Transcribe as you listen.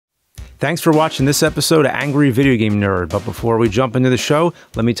Thanks for watching this episode of Angry Video Game Nerd, but before we jump into the show,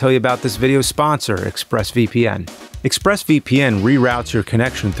 let me tell you about this video's sponsor, ExpressVPN. ExpressVPN reroutes your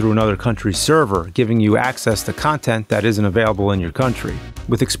connection through another country's server, giving you access to content that isn't available in your country.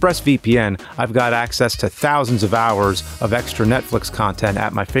 With ExpressVPN, I've got access to thousands of hours of extra Netflix content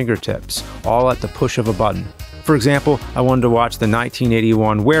at my fingertips, all at the push of a button. For example, I wanted to watch the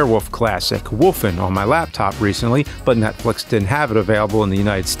 1981 werewolf classic, Wolfen, on my laptop recently, but Netflix didn't have it available in the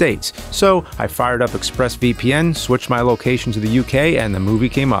United States. So I fired up ExpressVPN, switched my location to the UK, and the movie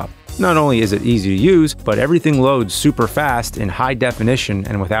came up. Not only is it easy to use, but everything loads super fast in high definition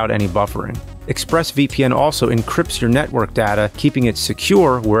and without any buffering. ExpressVPN also encrypts your network data, keeping it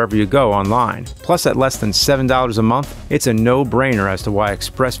secure wherever you go online. Plus, at less than $7 a month, it's a no-brainer as to why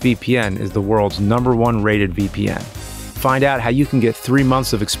ExpressVPN is the world's #1 rated VPN. Find out how you can get 3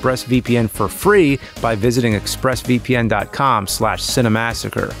 months of ExpressVPN for free by visiting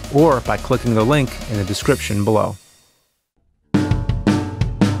expressvpn.com/Cinemassacre or by clicking the link in the description below.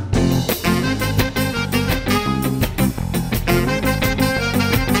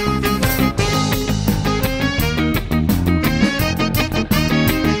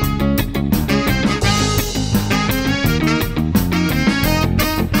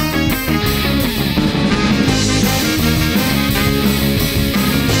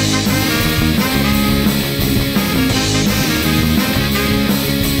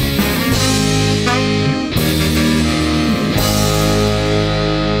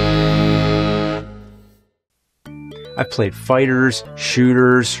 I've played fighters,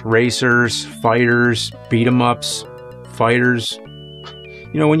 shooters, racers, fighters, beat-em-ups, fighters.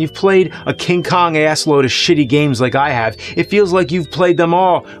 You know, when you've played a King Kong assload of shitty games like I have, it feels like you've played them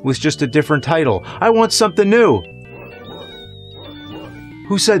all with just a different title. I want something new.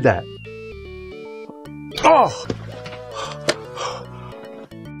 Who said that? Oh!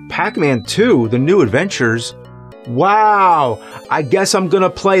 Pac-Man 2, The New Adventures. Wow! I guess I'm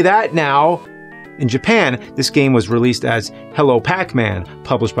gonna play that now. In Japan, this game was released as Hello Pac-Man,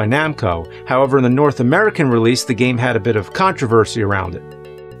 published by Namco. However, in the North American release, the game had a bit of controversy around it.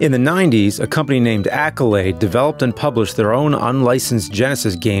 In the 90s, a company named Accolade developed and published their own unlicensed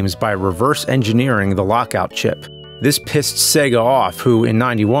Genesis games by reverse engineering the lockout chip. This pissed Sega off, who, in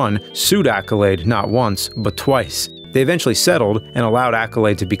 '91, sued Accolade not once, but twice. They eventually settled and allowed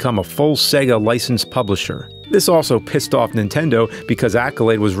Accolade to become a full Sega licensed publisher. This also pissed off Nintendo because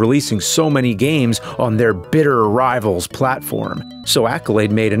Accolade was releasing so many games on their bitter rival's platform. So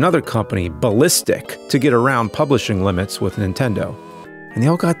Accolade made another company, Ballistic, to get around publishing limits with Nintendo. And they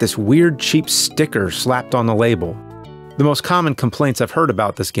all got this weird cheap sticker slapped on the label. The most common complaints I've heard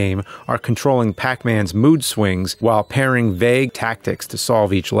about this game are controlling Pac-Man's mood swings while pairing vague tactics to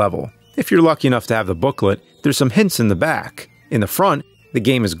solve each level. If you're lucky enough to have the booklet, there's some hints in the back. In the front, the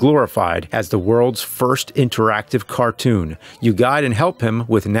game is glorified as the world's first interactive cartoon. You guide and help him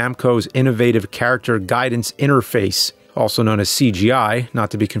with Namco's innovative character guidance interface, also known as CGI, not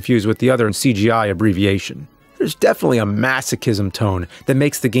to be confused with the other CGI abbreviation. There's definitely a masochism tone that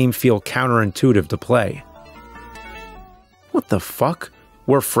makes the game feel counterintuitive to play. What the fuck?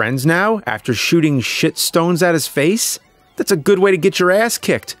 We're friends now after shooting shit stones at his face? That's a good way to get your ass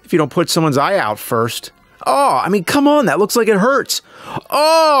kicked if you don't put someone's eye out first. Oh, I mean, come on, that looks like it hurts.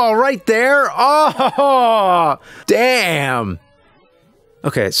 Oh, right there. Oh, damn.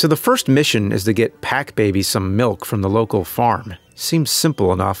 Okay, so the first mission is to get Pac-Baby some milk from the local farm. Seems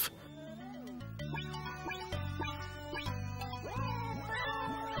simple enough.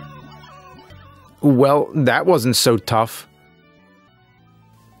 Well, that wasn't so tough.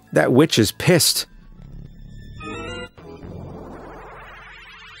 That witch is pissed.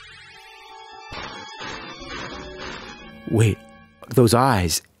 Wait, those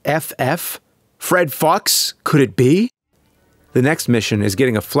eyes. FF? Fred Fucks? Could it be? The next mission is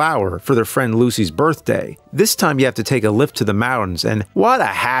getting a flower for their friend Lucy's birthday. This time you have to take a lift to the mountains, and what a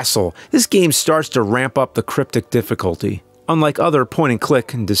hassle. This game starts to ramp up the cryptic difficulty. Unlike other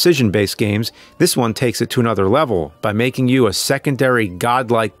point-and-click and decision-based games, this one takes it to another level by making you a secondary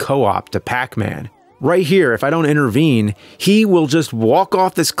godlike co-op to Pac-Man. Right here, if I don't intervene, he will just walk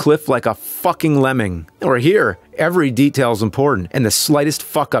off this cliff like a fucking lemming. Or here, every detail is important, and the slightest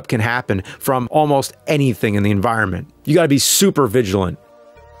fuck-up can happen from almost anything in the environment. You gotta be super vigilant.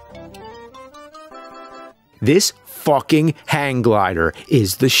 This fucking hang glider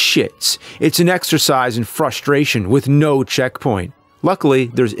is the shits. It's an exercise in frustration with no checkpoint.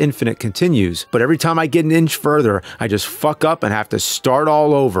 Luckily, there's infinite continues, but every time I get an inch further, I just fuck up and have to start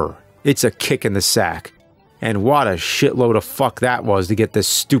all over. It's a kick in the sack. And what a shitload of fuck that was to get this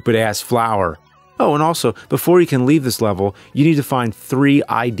stupid ass flower. Oh, and also, before you can leave this level, you need to find 3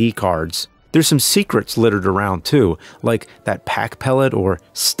 ID cards. There's some secrets littered around too, like that pack pellet or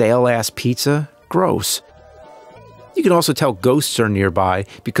stale-ass pizza. Gross. You can also tell ghosts are nearby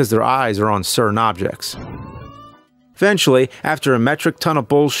because their eyes are on certain objects. Eventually, after a metric ton of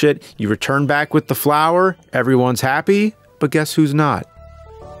bullshit, you return back with the flower, everyone's happy, but guess who's not?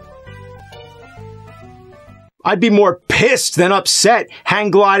 I'd be more pissed than upset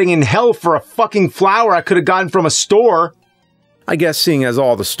hang gliding in hell for a fucking flower I could have gotten from a store. I guess seeing as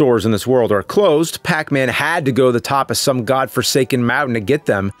all the stores in this world are closed, Pac-Man had to go to the top of some godforsaken mountain to get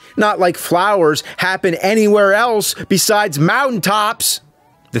them. Not like flowers happen anywhere else besides mountaintops.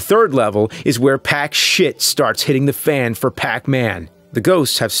 The third level is where Pac shit starts hitting the fan for Pac-Man. The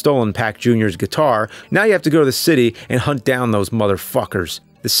ghosts have stolen Pac Jr.'s guitar. Now you have to go to the city and hunt down those motherfuckers.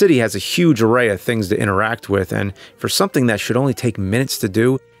 The city has a huge array of things to interact with, and for something that should only take minutes to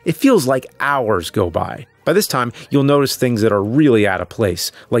do, it feels like hours go by. By this time, you'll notice things that are really out of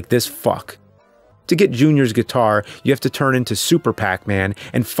place, like this fuck. To get Junior's guitar, you have to turn into Super Pac-Man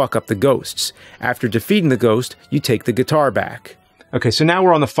and fuck up the ghosts. After defeating the ghost, you take the guitar back. Okay, so now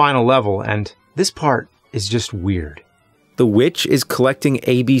we're on the final level, and this part is just weird. The witch is collecting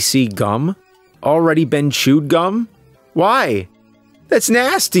ABC gum? Already been chewed gum? Why? That's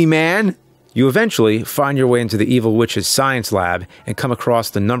nasty, man! You eventually find your way into the evil witch's science lab and come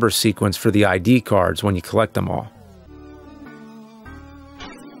across the number sequence for the ID cards when you collect them all.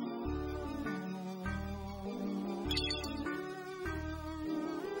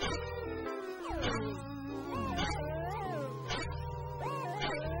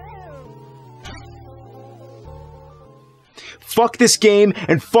 Fuck this game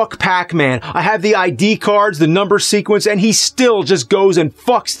and fuck Pac-Man. I have the ID cards, the number sequence, and he still just goes and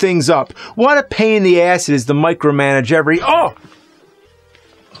fucks things up. What a pain in the ass it is to micromanage every— oh!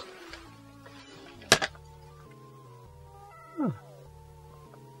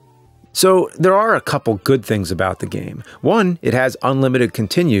 So, there are a couple good things about the game. One, it has unlimited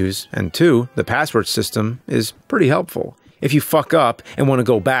continues, and two, the password system is pretty helpful. If you fuck up and want to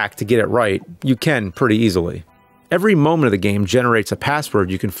go back to get it right, you can pretty easily. Every moment of the game generates a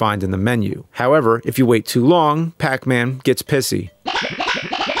password you can find in the menu. However, if you wait too long, Pac-Man gets pissy.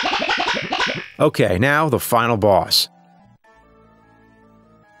 Okay, now the final boss.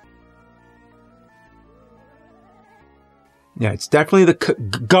 Yeah, it's definitely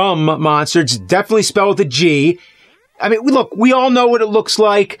the gum monster. It's definitely spelled with a G. I mean, look, we all know what it looks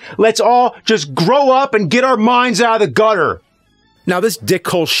like. Let's all just grow up and get our minds out of the gutter. Now, this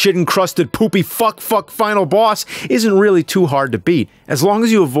dickhole shit-encrusted poopy fuck final boss isn't really too hard to beat. As long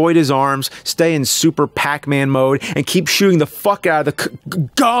as you avoid his arms, stay in Super Pac-Man mode, and keep shooting the fuck out of the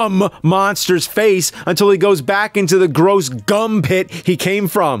gum monster's face until he goes back into the gross gum pit he came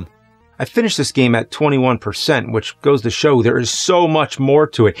from. I finished this game at 21%, which goes to show there is so much more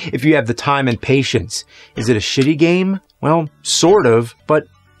to it if you have the time and patience. Is it a shitty game? Well, sort of, but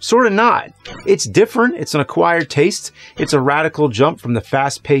sort of not. It's different, it's an acquired taste, it's a radical jump from the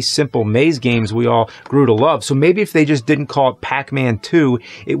fast-paced, simple maze games we all grew to love, so maybe if they just didn't call it Pac-Man 2,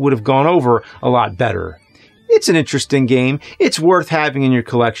 it would have gone over a lot better. It's an interesting game, it's worth having in your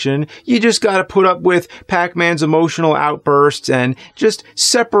collection, you just gotta put up with Pac-Man's emotional outbursts and just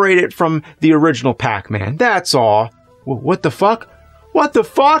separate it from the original Pac-Man, that's all. What the fuck? What the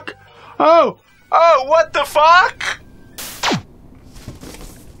fuck? Oh, what the fuck?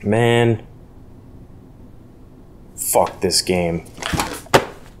 Man, fuck this game.